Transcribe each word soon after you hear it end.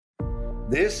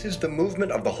This is the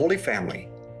movement of the Holy Family.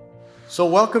 So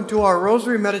welcome to our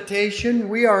Rosary Meditation.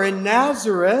 We are in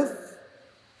Nazareth,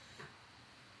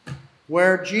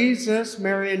 where Jesus,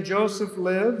 Mary, and Joseph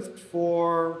lived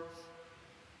for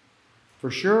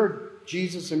sure,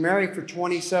 Jesus and Mary for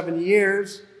 27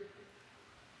 years.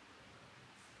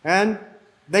 And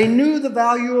they knew the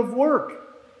value of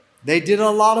work. They did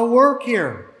a lot of work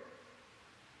here.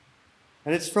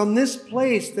 And it's from this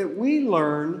place that we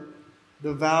learn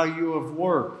the value of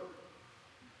work,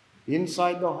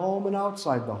 inside the home and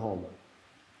outside the home.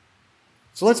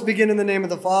 So let's begin in the name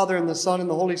of the Father, and the Son, and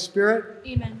the Holy Spirit.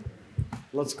 Amen.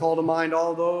 Let's call to mind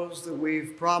all those that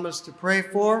we've promised to pray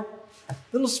for. A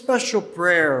little special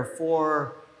prayer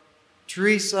for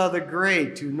Teresa the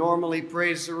Great, who normally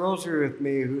prays the Rosary with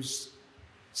me, who's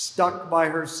stuck by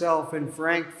herself in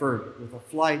Frankfurt with a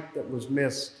flight that was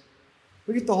missed.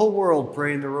 We get the whole world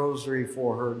praying the Rosary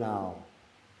for her now.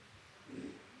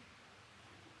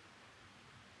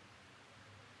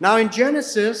 Now in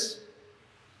Genesis,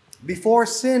 before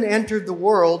sin entered the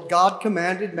world, God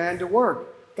commanded man to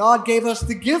work. God gave us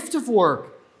the gift of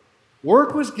work.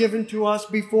 Work was given to us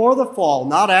before the fall,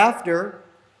 not after.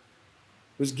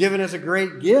 It was given as a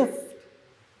great gift.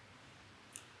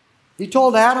 He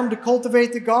told Adam to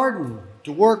cultivate the garden,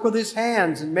 to work with his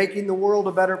hands in making the world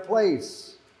a better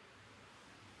place.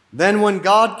 Then when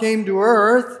God came to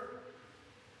earth,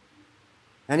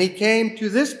 and he came to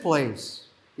this place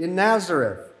in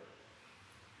Nazareth,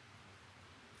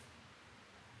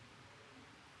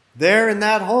 there in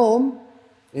that home,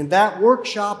 in that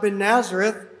workshop in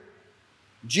Nazareth,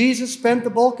 Jesus spent the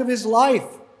bulk of his life,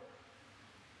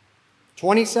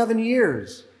 27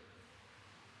 years,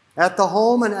 at the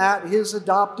home and at his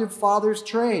adoptive father's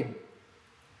trade.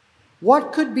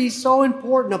 What could be so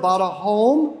important about a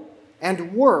home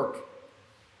and work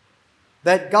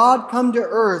that God come to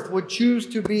earth would choose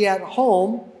to be at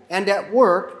home and at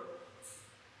work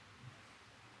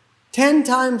 10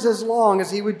 times as long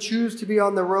as he would choose to be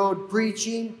on the road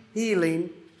preaching, healing,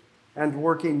 and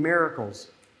working miracles?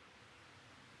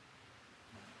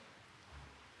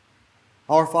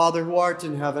 Our Father who art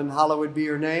in heaven, hallowed be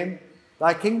your name.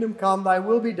 Thy kingdom come, thy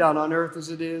will be done on earth as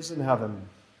it is in heaven.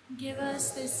 Give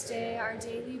us this day our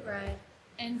daily bread,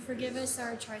 and forgive us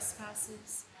our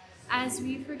trespasses, as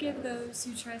we forgive those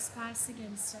who trespass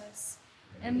against us.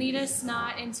 And lead us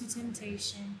not into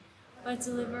temptation, but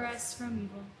deliver us from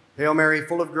evil. Hail Mary,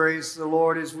 full of grace, the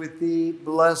Lord is with thee.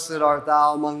 Blessed art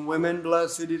thou among women.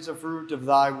 Blessed is the fruit of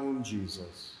thy womb,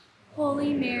 Jesus.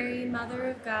 Holy Mary,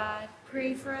 Mother of God,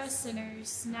 pray for us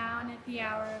sinners, now and at the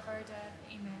hour of our death.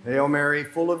 Amen. Hail Mary,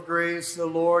 full of grace, the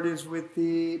Lord is with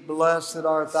thee. Blessed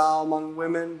art thou among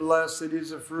women. Blessed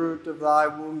is the fruit of thy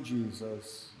womb,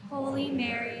 Jesus. Holy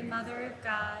Mary, Mother of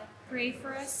God, pray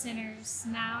for us sinners,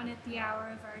 now and at the hour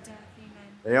of our death. Amen.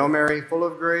 Hail Mary, full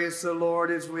of grace, the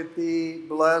Lord is with thee.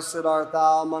 Blessed art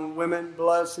thou among women.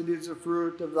 Blessed is the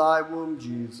fruit of thy womb,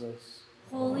 Jesus.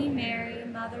 Holy Mary,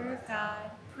 Mother of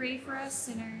God, pray for us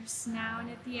sinners, now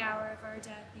and at the hour of our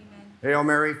death. Amen. Hail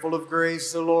Mary, full of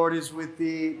grace, the Lord is with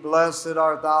thee. Blessed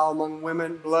art thou among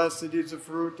women. Blessed is the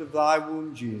fruit of thy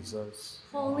womb, Jesus.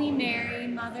 Holy Mary,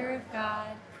 Mother of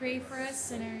God, pray for us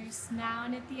sinners, now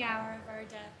and at the hour of our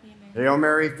death. Amen. Hail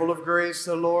Mary, full of grace,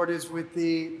 the Lord is with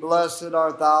thee. Blessed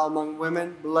art thou among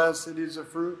women. Blessed is the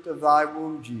fruit of thy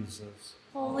womb, Jesus.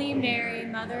 Holy Mary,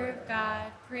 Mother of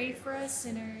God, pray for us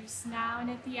sinners, now and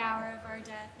at the hour of our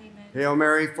death. Amen. Hail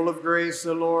Mary, full of grace,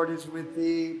 the Lord is with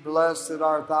thee. Blessed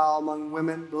art thou among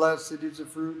women. Blessed is the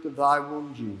fruit of thy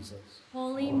womb, Jesus.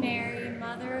 Holy Mary,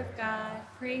 Mother of God,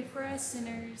 pray for us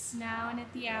sinners, now and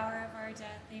at the hour of our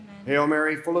death. Amen. Hail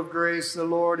Mary, full of grace, the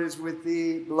Lord is with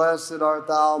thee. Blessed art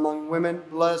thou among women.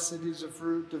 Blessed is the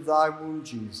fruit of thy womb,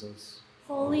 Jesus.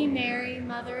 Holy Mary,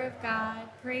 Mother of God,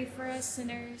 pray for us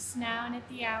sinners, now and at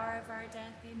the hour of our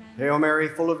death. Amen. Hail Mary,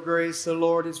 full of grace, the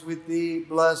Lord is with thee.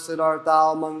 Blessed art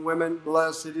thou among women.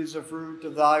 Blessed is the fruit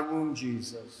of thy womb,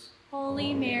 Jesus.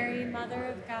 Holy Mary, Mother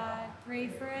of God, pray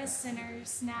for us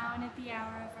sinners, now and at the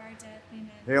hour of our death. Amen.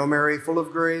 Hail Mary, full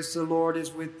of grace, the Lord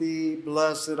is with thee.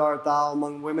 Blessed art thou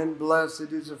among women.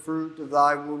 Blessed is the fruit of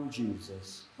thy womb,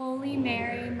 Jesus. Holy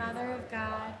Mary, Mother of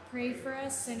God, pray for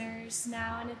us sinners,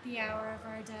 now and at the hour of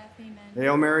our death. Amen.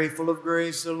 Hail Mary, full of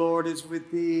grace, the Lord is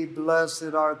with thee.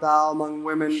 Blessed art thou among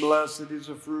women. Blessed is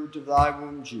the fruit of thy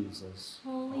womb, Jesus.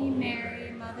 Holy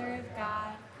Mary, Mother of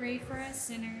God, pray for us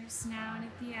sinners, now and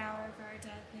at the hour of our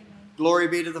death. Amen. Glory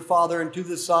be to the Father, and to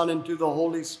the Son, and to the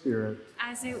Holy Spirit.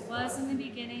 As it was in the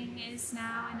beginning, is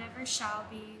now, and ever shall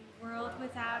be, world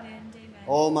without end. Amen.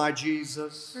 O my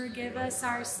Jesus, forgive us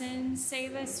our sins,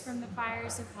 save us from the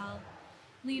fires of hell.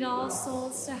 Lead all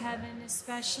souls to heaven,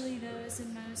 especially those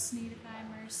in most need of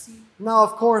thy mercy. Now,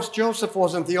 of course, Joseph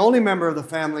wasn't the only member of the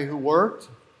family who worked.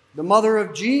 The mother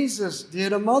of Jesus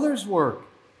did a mother's work,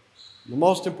 the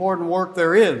most important work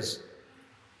there is.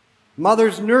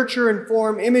 Mothers nurture and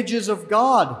form images of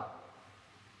God.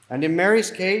 And in Mary's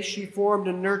case, she formed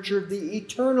and nurtured the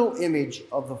eternal image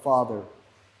of the Father.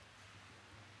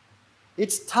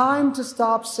 It's time to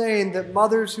stop saying that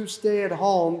mothers who stay at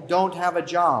home don't have a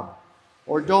job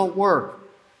or don't work.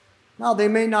 Now, they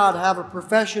may not have a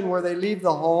profession where they leave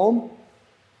the home.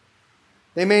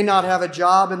 They may not have a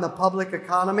job in the public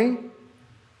economy.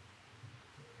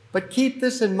 But keep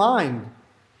this in mind.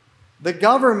 The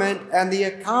government and the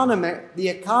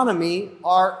economy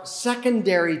are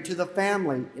secondary to the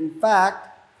family. In fact,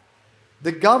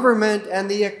 the government and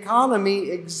the economy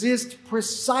exist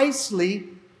precisely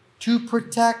to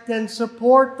protect and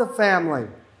support the family,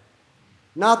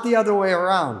 not the other way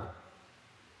around.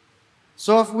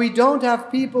 So if we don't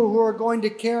have people who are going to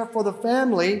care for the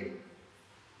family,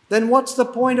 then what's the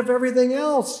point of everything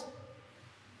else?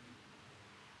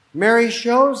 Mary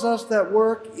shows us that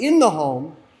work in the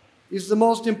home is the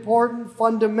most important,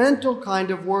 fundamental kind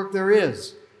of work there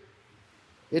is.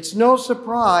 It's no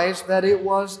surprise that it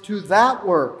was to that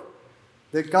work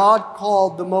that God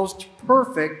called the most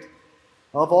perfect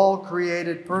of all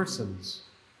created persons.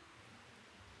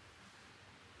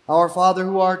 Our Father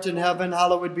who art in heaven,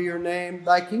 hallowed be your name.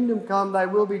 Thy kingdom come, thy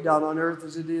will be done on earth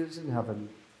as it is in heaven.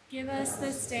 Give us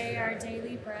this day our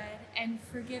daily bread, and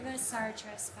forgive us our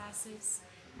trespasses,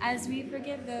 as we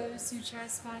forgive those who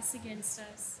trespass against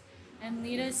us. And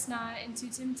lead us not into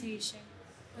temptation,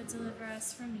 but deliver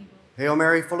us from evil. Hail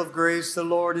Mary, full of grace, the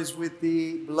Lord is with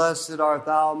thee. Blessed art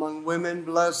thou among women.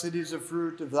 Blessed is the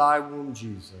fruit of thy womb,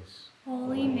 Jesus.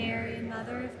 Holy Mary,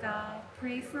 Mother of God,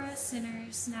 pray for us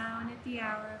sinners, now and at the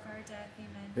hour of our death.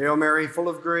 Amen. Hail Mary, full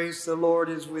of grace, the Lord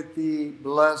is with thee.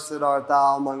 Blessed art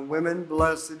thou among women.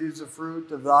 Blessed is the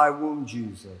fruit of thy womb,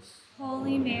 Jesus.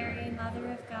 Holy Mary,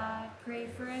 Mother of God, pray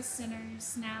for us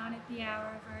sinners, now and at the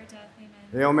hour of our death. Amen.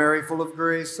 Hail Mary, full of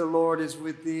grace, the Lord is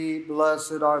with thee.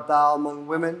 Blessed art thou among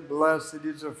women. Blessed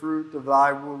is the fruit of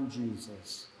thy womb,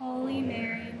 Jesus. Holy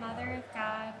Mary, Mother of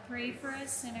God, pray for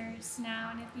us sinners,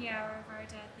 now and at the hour of our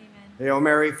death. Amen. Hail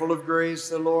Mary, full of grace,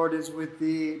 the Lord is with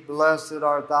thee. Blessed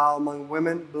art thou among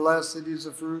women. Blessed is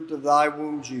the fruit of thy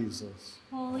womb, Jesus.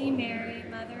 Holy Mary,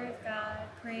 Mother of God,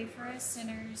 pray for us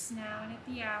sinners, now and at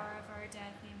the hour of our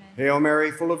death. Amen. Hail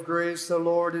Mary, full of grace, the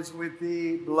Lord is with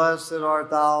thee. Blessed art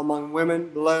thou among women.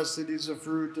 Blessed is the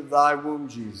fruit of thy womb,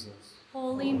 Jesus.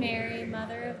 Holy Mary,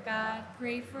 Mother of God,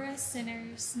 pray for us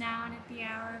sinners, now and at the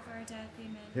hour of our death.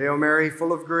 Amen. Hail Mary,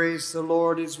 full of grace, the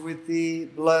Lord is with thee.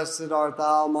 Blessed art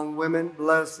thou among women.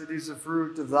 Blessed is the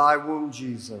fruit of thy womb,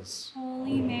 Jesus.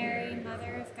 Holy Mary,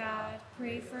 Mother of God,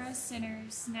 pray for us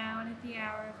sinners, now and at the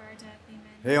hour of our death. Amen.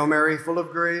 Hail Mary, full of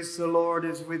grace, the Lord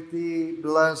is with thee.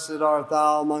 Blessed art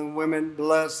thou among women.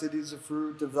 Blessed is the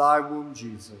fruit of thy womb,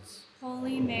 Jesus.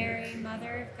 Holy Mary,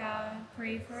 Mother of God,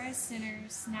 pray for us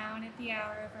sinners, now and at the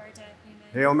hour of our death. Amen.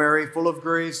 Hail Mary, full of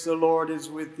grace, the Lord is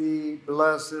with thee.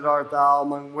 Blessed art thou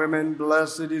among women.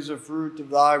 Blessed is the fruit of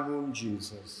thy womb,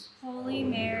 Jesus. Holy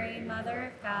Mary,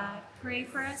 Mother of God, pray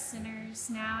for us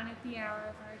sinners, now and at the hour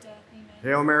of our death. Amen.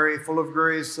 Hail Mary, full of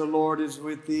grace, the Lord is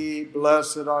with thee.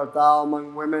 Blessed art thou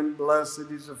among women. Blessed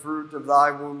is the fruit of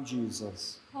thy womb,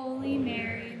 Jesus. Holy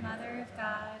Mary, Mother of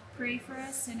God, pray for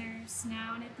us sinners,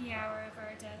 now and at the hour of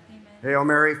our death. Amen. Hail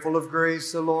Mary, full of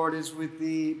grace, the Lord is with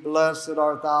thee. Blessed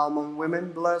art thou among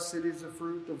women. Blessed is the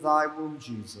fruit of thy womb,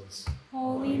 Jesus.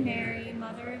 Holy Mary,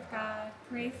 Mother of God,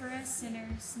 pray for us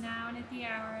sinners, now and at the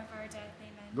hour of our death.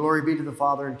 Amen. Glory be to the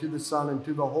Father, and to the Son, and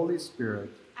to the Holy Spirit.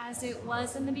 As it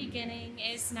was in the beginning,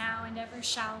 is now, and ever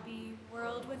shall be,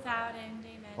 world without end.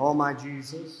 Amen. O my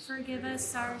Jesus, forgive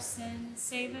us our sins,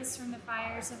 save us from the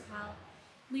fires of hell.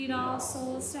 Lead all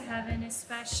souls to heaven,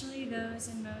 especially those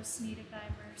in most need of thy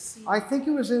mercy. I think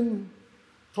it was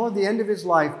toward the end of his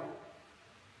life,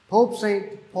 Pope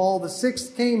St. Paul VI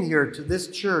came here to this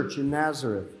church in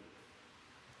Nazareth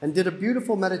and did a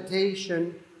beautiful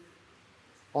meditation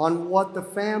on what the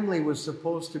family was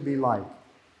supposed to be like.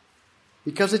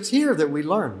 Because it's here that we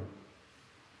learn.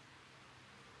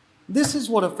 This is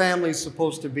what a family is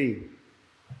supposed to be.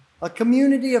 A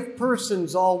community of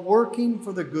persons all working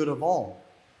for the good of all.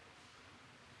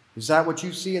 Is that what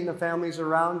you see in the families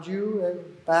around you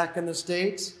back in the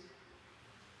States?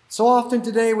 So often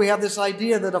today we have this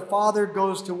idea that a father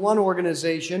goes to one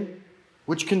organization,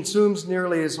 which consumes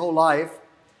nearly his whole life,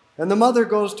 and the mother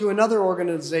goes to another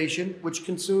organization, which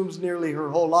consumes nearly her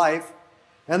whole life,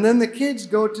 and then the kids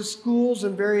go to schools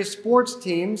and various sports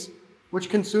teams, which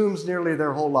consumes nearly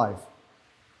their whole life.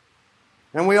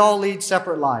 And we all lead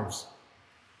separate lives.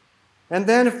 And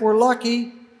then, if we're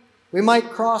lucky, we might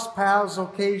cross paths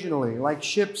occasionally, like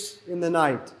ships in the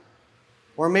night,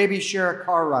 or maybe share a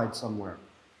car ride somewhere.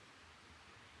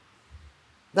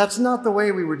 That's not the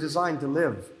way we were designed to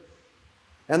live.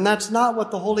 And that's not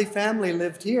what the Holy Family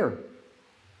lived here.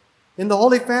 In the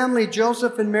Holy Family,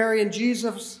 Joseph and Mary and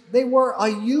Jesus, they were a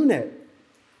unit.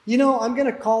 You know, I'm going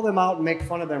to call them out and make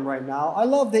fun of them right now. I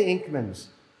love the Inkmans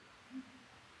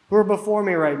who are before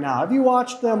me right now. Have you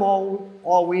watched them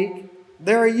all week?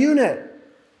 They're a unit.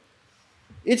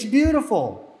 It's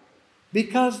beautiful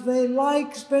because they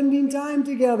like spending time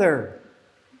together.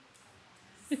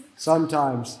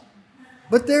 Sometimes.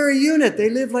 But they're a unit. They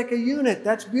live like a unit.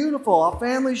 That's beautiful. A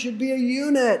family should be a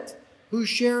unit who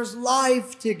shares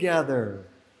life together.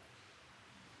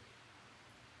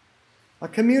 A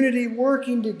community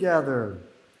working together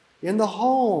in the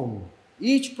home,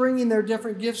 each bringing their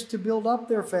different gifts to build up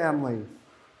their family.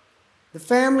 The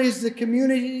family is the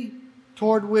community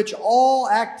toward which all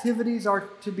activities are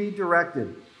to be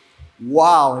directed.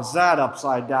 Wow, is that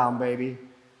upside down, baby?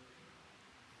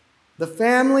 The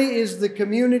family is the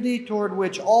community toward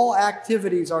which all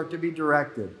activities are to be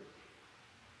directed.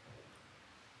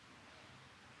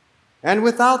 And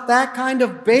without that kind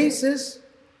of basis,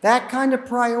 that kind of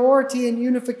priority and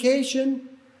unification,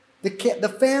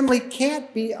 the family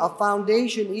can't be a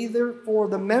foundation either for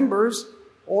the members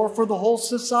or for the whole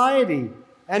society.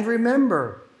 And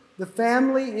remember, the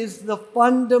family is the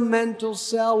fundamental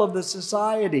cell of the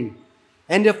society.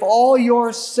 And if all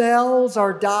your cells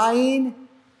are dying,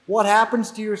 what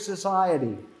happens to your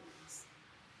society?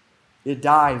 It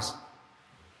dies.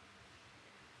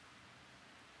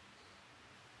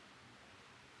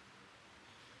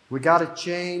 We got to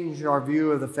change our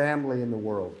view of the family in the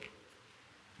world.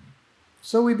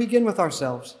 So we begin with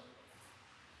ourselves.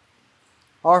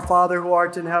 Our Father who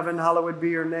art in heaven, hallowed be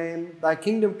your name. Thy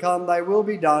kingdom come, thy will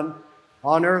be done,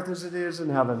 on earth as it is in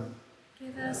heaven.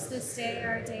 Give us this day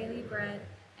our daily bread,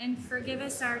 and forgive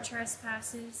us our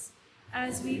trespasses,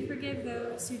 as we forgive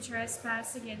those who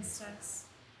trespass against us.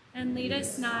 And lead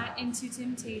us not into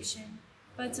temptation,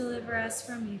 but deliver us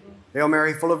from evil. Hail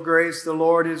Mary, full of grace, the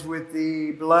Lord is with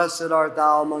thee. Blessed art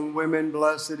thou among women,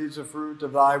 blessed is the fruit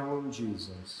of thy womb,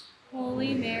 Jesus.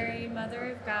 Holy Mary,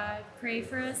 Mother of God, pray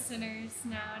for us sinners,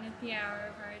 now and at the hour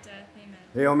of our death. Amen.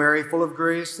 Hail Mary, full of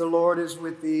grace, the Lord is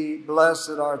with thee.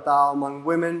 Blessed art thou among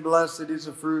women, blessed is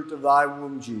the fruit of thy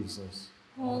womb, Jesus.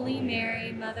 Holy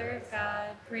Mary, Mother of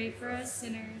God, pray for us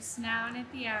sinners, now and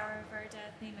at the hour of our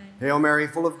death. Amen. Hail Mary,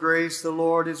 full of grace, the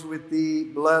Lord is with thee.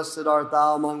 Blessed art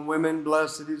thou among women,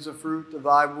 blessed is the fruit of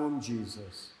thy womb,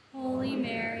 Jesus. Holy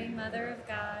Mary, Mother of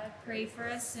God, pray for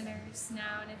us sinners,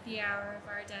 now and at the hour of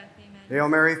our death. Amen. Hail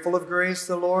Mary, full of grace,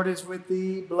 the Lord is with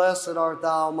thee. Blessed art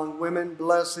thou among women,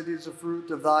 blessed is the fruit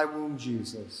of thy womb,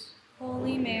 Jesus.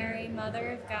 Holy Mary,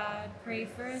 Mother of God, pray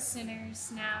for us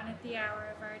sinners, now and at the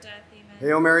hour of our death. Amen.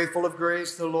 Hail Mary, full of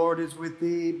grace, the Lord is with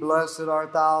thee. Blessed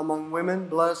art thou among women,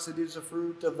 blessed is the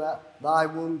fruit of thy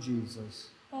womb,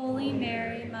 Jesus. Holy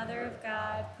Mary, Mother of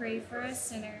God, pray for us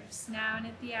sinners, now and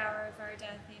at the hour of our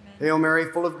death. Amen. Hail Mary,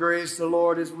 full of grace, the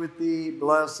Lord is with thee.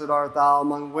 Blessed art thou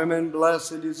among women,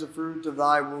 blessed is the fruit of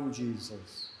thy womb,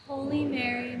 Jesus. Holy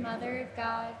Mary, Mother of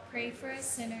God, pray for us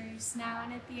sinners, now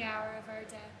and at the hour of our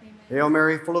death. Amen. Hail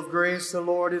Mary, full of grace, the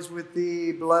Lord is with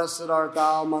thee. Blessed art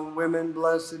thou among women,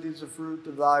 blessed is the fruit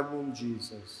of thy womb,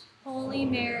 Jesus. Holy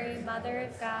Mary, Mother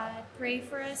of God, pray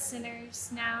for us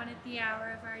sinners, now and at the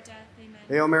hour of our death. Amen.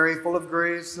 Hail Mary, full of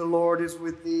grace, the Lord is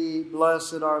with thee.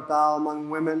 Blessed art thou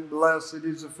among women, blessed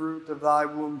is the fruit of thy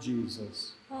womb,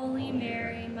 Jesus. Holy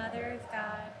Mary, Mother of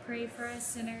God, pray for us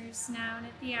sinners, now and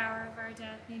at the hour of our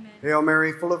death. Amen. Hail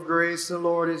Mary, full of grace, the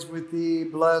Lord is with thee.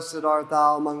 Blessed art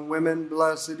thou among women,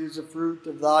 blessed is the fruit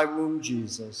of thy womb,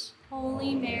 Jesus.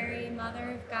 Holy Mary,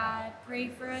 Mother of God, pray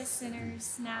for us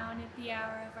sinners, now and at the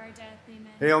hour of our death.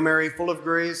 Amen. Hail Mary, full of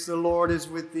grace, the Lord is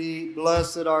with thee.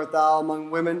 Blessed art thou among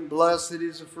women, blessed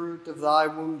is the fruit of thy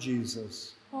womb,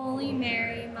 Jesus. Holy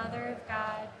Mary, Mother of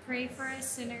God, pray for us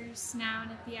sinners, now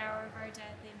and at the hour of our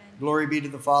death. Amen. Glory be to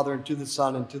the Father, and to the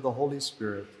Son, and to the Holy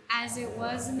Spirit. As it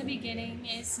was in the beginning,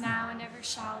 is now, and ever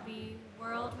shall be,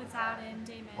 world without end.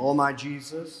 Amen. O my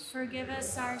Jesus, forgive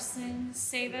us our sins,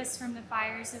 save us from the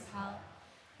fires of hell.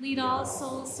 Lead all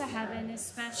souls to heaven,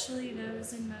 especially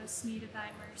those in most need of thy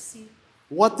mercy.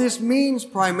 what this means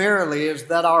primarily is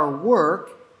that our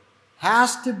work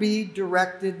has to be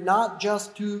directed not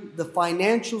just to the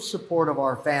financial support of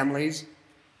our families,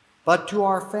 but to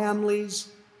our families'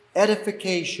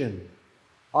 edification,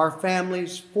 our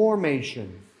families'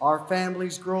 formation, our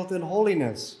families' growth in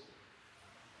holiness.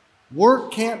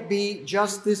 Work can't be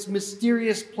just this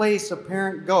mysterious place a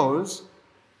parent goes,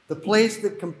 the place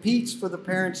that competes for the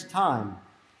parent's time.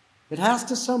 It has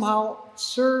to somehow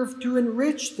serve to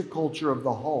enrich the culture of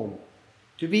the home,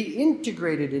 to be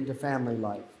integrated into family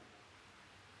life.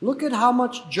 Look at how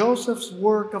much Joseph's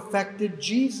work affected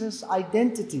Jesus'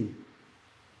 identity.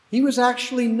 He was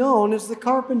actually known as the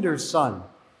carpenter's son.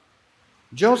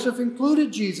 Joseph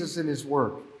included Jesus in his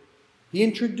work. He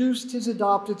introduced his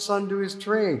adopted son to his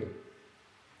trade.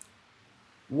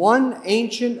 One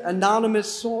ancient anonymous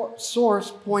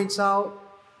source points out,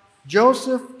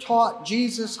 Joseph taught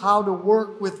Jesus how to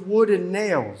work with wood and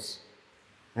nails,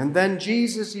 and then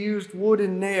Jesus used wood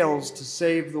and nails to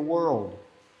save the world.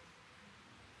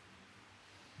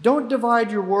 Don't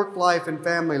divide your work life and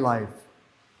family life.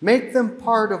 Make them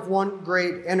part of one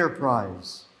great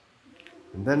enterprise.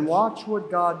 And then watch what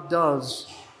God does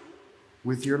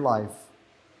with your life.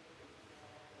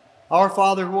 Our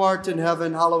Father who art in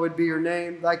heaven, hallowed be your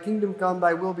name. Thy kingdom come,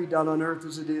 thy will be done on earth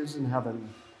as it is in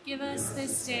heaven. Give us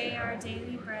this day our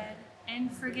daily bread,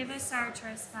 and forgive us our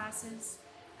trespasses,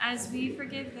 as we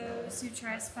forgive those who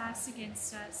trespass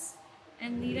against us.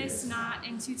 And lead us not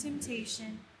into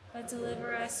temptation, but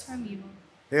deliver us from evil.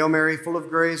 Hail Mary, full of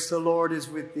grace, the Lord is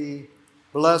with thee.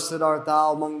 Blessed art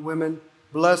thou among women.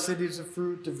 Blessed is the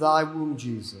fruit of thy womb,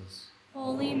 Jesus.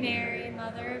 Holy Mary,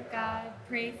 Mother of God,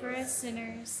 pray for us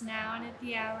sinners, now and at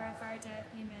the hour of our death.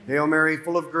 Amen. Hail Mary,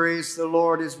 full of grace, the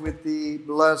Lord is with thee.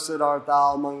 Blessed art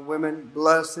thou among women.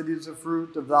 Blessed is the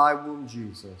fruit of thy womb,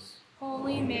 Jesus.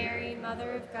 Holy Mary,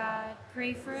 Mother of God,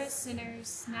 pray for us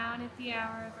sinners, now and at the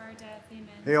hour of our death. Amen.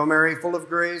 Hail Mary, full of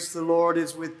grace, the Lord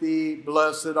is with thee.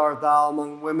 Blessed art thou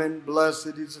among women.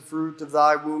 Blessed is the fruit of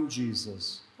thy womb,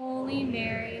 Jesus. Holy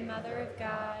Mary, Mother of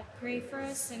God, pray for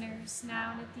us sinners,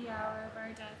 now and at the hour of our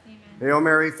death. Amen. Hail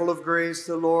Mary, full of grace,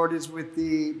 the Lord is with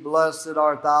thee. Blessed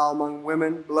art thou among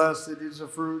women. Blessed is the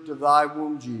fruit of thy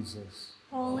womb, Jesus.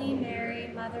 Holy Mary,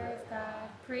 Mother of God,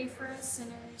 pray for us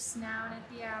sinners, now and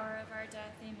at the hour of our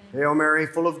death. Amen. Hail Mary,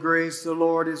 full of grace, the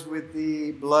Lord is with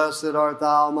thee. Blessed art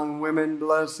thou among women.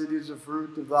 Blessed is the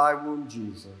fruit of thy womb,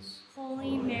 Jesus.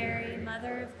 Holy Mary,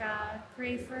 Mother of God,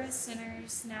 pray for us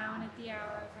sinners, now and at the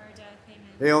hour of our death. Amen.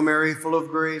 Hail Mary, full of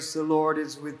grace, the Lord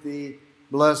is with thee.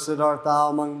 Blessed art thou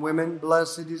among women.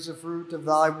 Blessed is the fruit of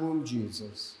thy womb,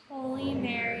 Jesus. Holy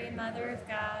Mary, Mother of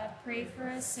God, pray for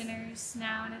us sinners,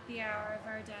 now and at the hour of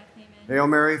our death. Amen. Hail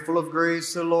Mary, full of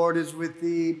grace, the Lord is with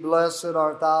thee. Blessed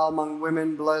art thou among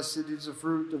women. Blessed is the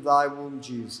fruit of thy womb,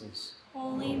 Jesus.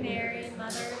 Holy Mary,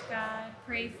 Mother of God,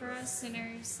 pray for us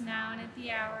sinners, now and at the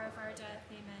hour of our death.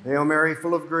 Amen. Hail Mary,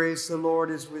 full of grace, the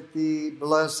Lord is with thee.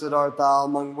 Blessed art thou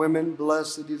among women.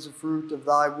 Blessed is the fruit of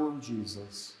thy womb,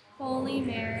 Jesus. Holy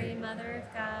Mary, Mother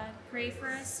of God, pray for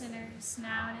us sinners,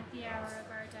 now and at the hour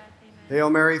of our death. Amen. Hail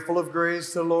Mary, full of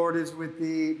grace, the Lord is with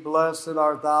thee. Blessed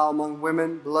art thou among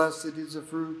women. Blessed is the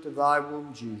fruit of thy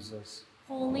womb, Jesus.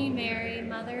 Holy Mary,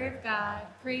 Mother of God,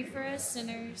 pray for us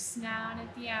sinners, now and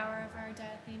at the hour of our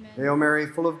death. Amen. Hail Mary,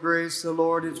 full of grace, the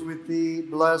Lord is with thee.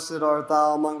 Blessed art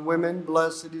thou among women.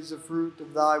 Blessed is the fruit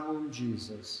of thy womb,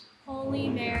 Jesus. Holy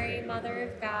Mary, Mother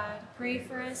of God, pray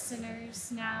for us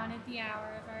sinners, now and at the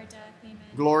hour of our death. Amen.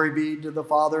 Glory be to the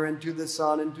Father, and to the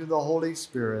Son, and to the Holy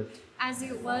Spirit. As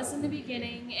it was in the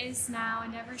beginning, is now,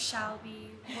 and ever shall be,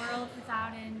 world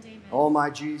without end. Amen. O my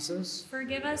Jesus,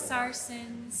 forgive us our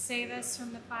sins, save us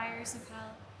from the fires of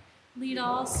hell. Lead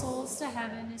all souls to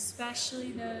heaven,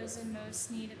 especially those in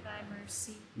most need of thy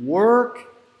mercy.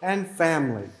 work and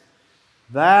family.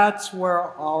 That's where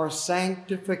our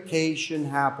sanctification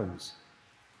happens.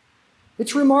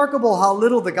 It's remarkable how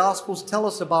little the Gospels tell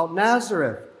us about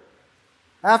Nazareth.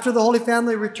 After the Holy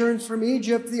Family returns from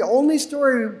Egypt, the only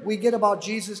story we get about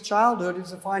Jesus' childhood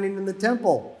is the finding in the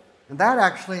temple. And that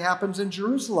actually happens in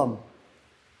Jerusalem.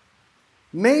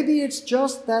 Maybe it's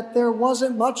just that there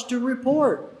wasn't much to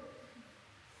report.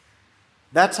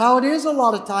 That's how it is a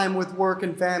lot of time with work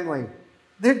and family.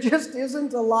 There just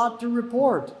isn't a lot to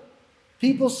report.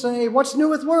 People say, what's new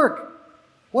with work?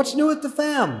 What's new with the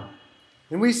fam?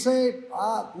 And we say,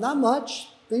 not much.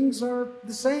 Things are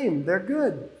the same. They're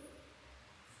good.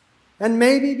 And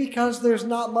maybe because there's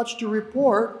not much to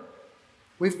report,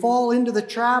 we fall into the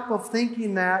trap of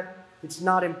thinking that it's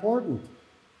not important.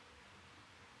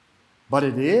 But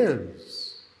it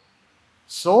is.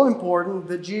 So important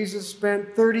that Jesus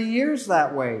spent 30 years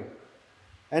that way.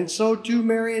 And so too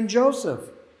Mary and Joseph.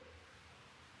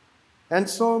 And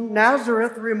so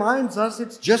Nazareth reminds us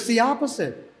it's just the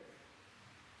opposite.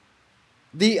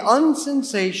 The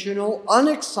unsensational,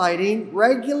 unexciting,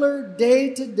 regular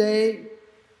day-to-day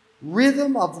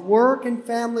rhythm of work and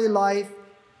family life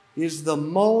is the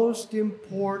most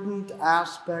important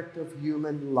aspect of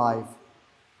human life.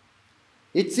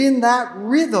 It's in that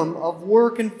rhythm of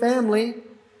work and family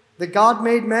that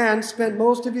God-made man spent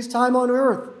most of his time on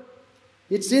earth.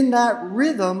 It's in that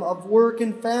rhythm of work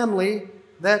and family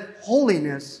that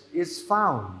holiness is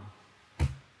found.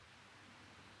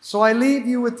 So I leave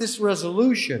you with this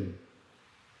resolution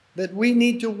that we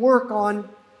need to work on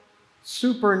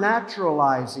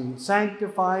supernaturalizing,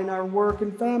 sanctifying our work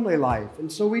and family life.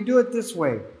 And so we do it this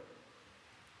way.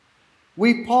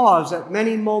 We pause at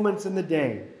many moments in the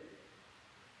day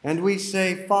and we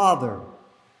say, Father,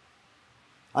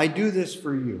 I do this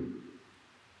for you.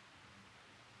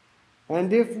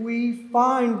 And if we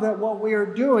find that what we are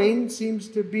doing seems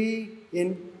to be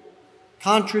in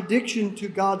contradiction to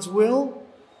God's will,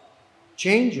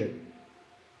 change it.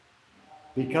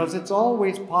 Because it's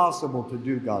always possible to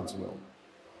do God's will.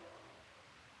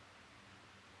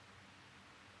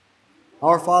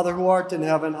 Our Father who art in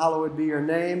heaven, hallowed be your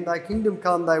name. Thy kingdom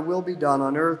come, thy will be done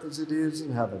on earth as it is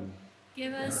in heaven.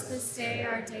 Give us this day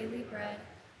our daily bread,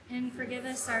 and forgive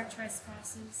us our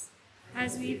trespasses,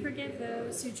 as we forgive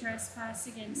those who trespass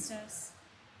against us.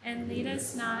 And lead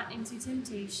us not into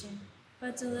temptation,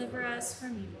 but deliver us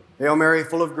from evil. Hail Mary,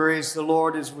 full of grace, the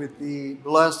Lord is with thee.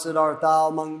 Blessed art thou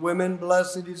among women,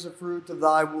 blessed is the fruit of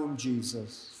thy womb,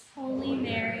 Jesus. Holy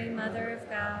Mary, Mother of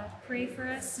God, pray for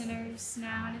us sinners,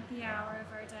 now and at the hour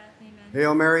of our death. Amen.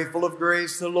 Hail Mary, full of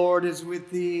grace, the Lord is with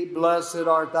thee. Blessed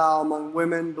art thou among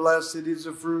women, blessed is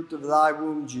the fruit of thy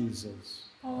womb, Jesus.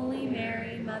 Holy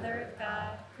Mary, Mother of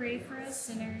God, pray for us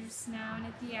sinners, now and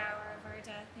at the hour of our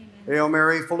death. Amen. Hail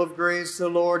Mary, full of grace, the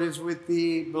Lord is with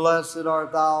thee. Blessed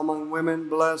art thou among women,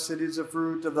 blessed is the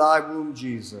fruit of thy womb,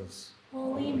 Jesus.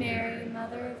 Holy Mary,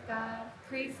 Mother of God,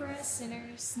 pray for us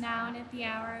sinners, now and at the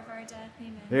hour of our death.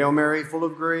 Amen. Hail Mary, full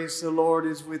of grace, the Lord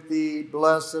is with thee.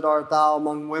 Blessed art thou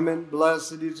among women,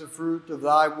 blessed is the fruit of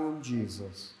thy womb,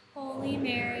 Jesus. Holy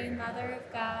Mary, Mother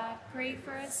of God, pray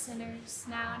for us sinners,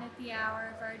 now and at the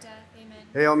hour of our death. Amen.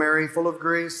 Hail Mary, full of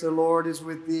grace, the Lord is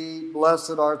with thee.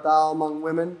 Blessed art thou among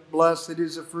women, blessed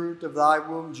is the fruit of thy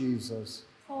womb, Jesus.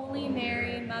 Holy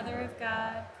Mary, Mother of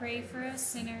God, pray for us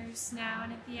sinners, now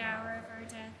and at the hour of our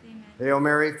death. Amen. Hail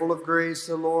Mary, full of grace,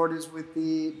 the Lord is with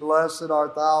thee. Blessed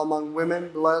art thou among women,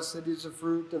 blessed is the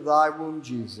fruit of thy womb,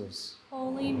 Jesus.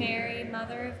 Holy Mary,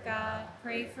 Mother of God,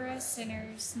 pray for us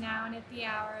sinners, now and at the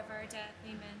hour of our death.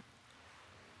 Amen.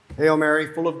 Hail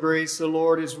Mary, full of grace, the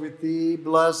Lord is with thee.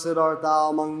 Blessed art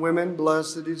thou among women,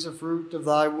 blessed is the fruit of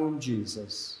thy womb,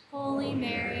 Jesus. Holy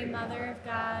Mary, Mother of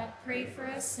God, pray for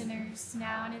us sinners,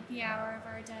 now and at the hour of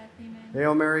our death. Amen.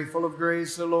 Hail Mary, full of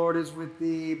grace, the Lord is with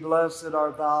thee. Blessed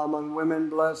art thou among women,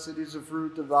 blessed is the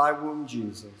fruit of thy womb,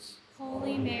 Jesus.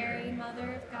 Holy Mary,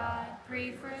 Mother of God,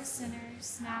 pray for us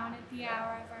sinners, now and at the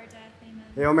hour of our death. Amen.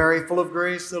 Hail Mary, full of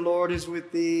grace, the Lord is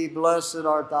with thee. Blessed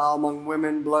art thou among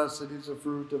women, blessed is the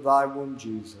fruit of thy womb,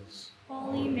 Jesus.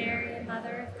 Holy Mary,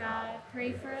 Mother of God,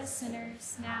 pray for us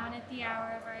sinners, now and at the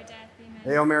hour of our death. Amen.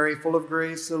 Hail Mary, full of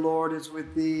grace, the Lord is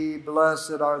with thee.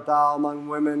 Blessed art thou among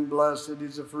women, blessed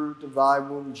is the fruit of thy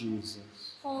womb,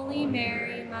 Jesus. Holy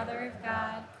Mary, Mother of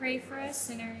God, pray for us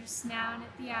sinners, now and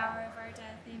at the hour of our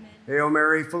death. Amen. Hail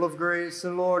Mary, full of grace,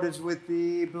 the Lord is with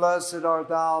thee. Blessed art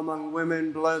thou among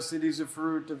women, blessed is the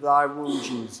fruit of thy womb,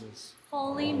 Jesus.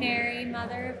 Holy Mary,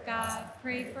 Mother of God,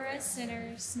 pray for us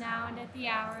sinners, now and at the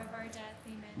hour of our death.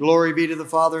 Amen. Glory be to the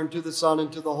Father, and to the Son,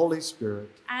 and to the Holy Spirit.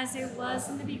 As it was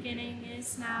in the beginning,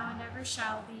 is now, and ever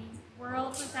shall be,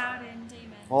 world without end.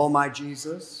 Amen. O my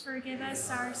Jesus, forgive us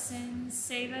our sins,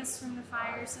 save us from the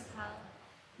fires of hell.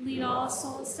 Lead all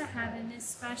souls to heaven,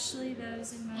 especially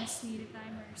those in most need of thy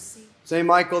mercy. Saint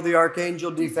Michael the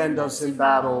Archangel, defend us in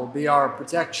battle. Be our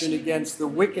protection against the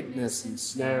wickedness and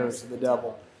snares of the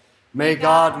devil. May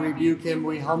God rebuke him,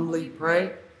 we humbly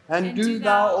pray. And do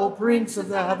thou, O Prince of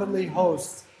the heavenly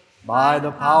hosts, by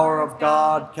the power of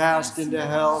God, cast into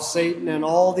hell Satan and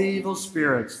all the evil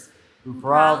spirits who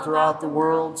prowl throughout the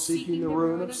world, seeking the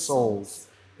ruin of souls.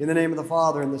 In the name of the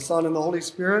Father, and the Son, and the Holy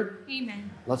Spirit.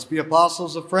 Amen. Let's be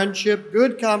apostles of friendship,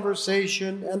 good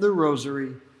conversation, and the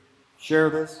rosary. Share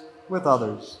this with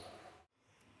others.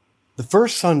 The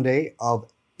first Sunday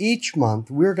of each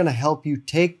month, we're going to help you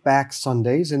take back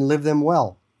Sundays and live them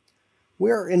well.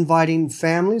 We're inviting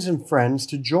families and friends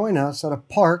to join us at a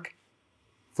park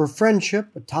for friendship,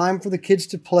 a time for the kids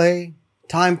to play,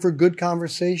 time for good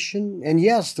conversation, and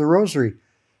yes, the rosary.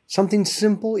 Something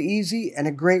simple, easy, and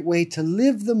a great way to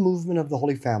live the movement of the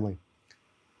Holy Family.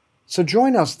 So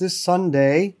join us this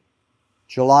Sunday,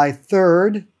 July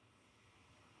 3rd,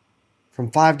 from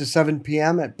 5 to 7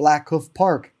 p.m. at Black Hoof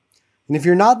Park. And if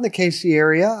you're not in the KC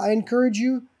area, I encourage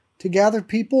you to gather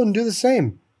people and do the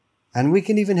same. And we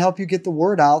can even help you get the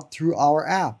word out through our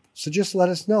app. So just let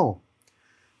us know.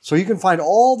 So you can find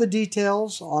all the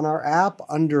details on our app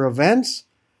under events.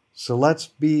 So let's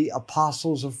be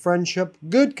apostles of friendship,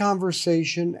 good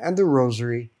conversation, and the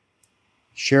rosary.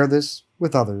 Share this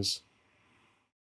with others.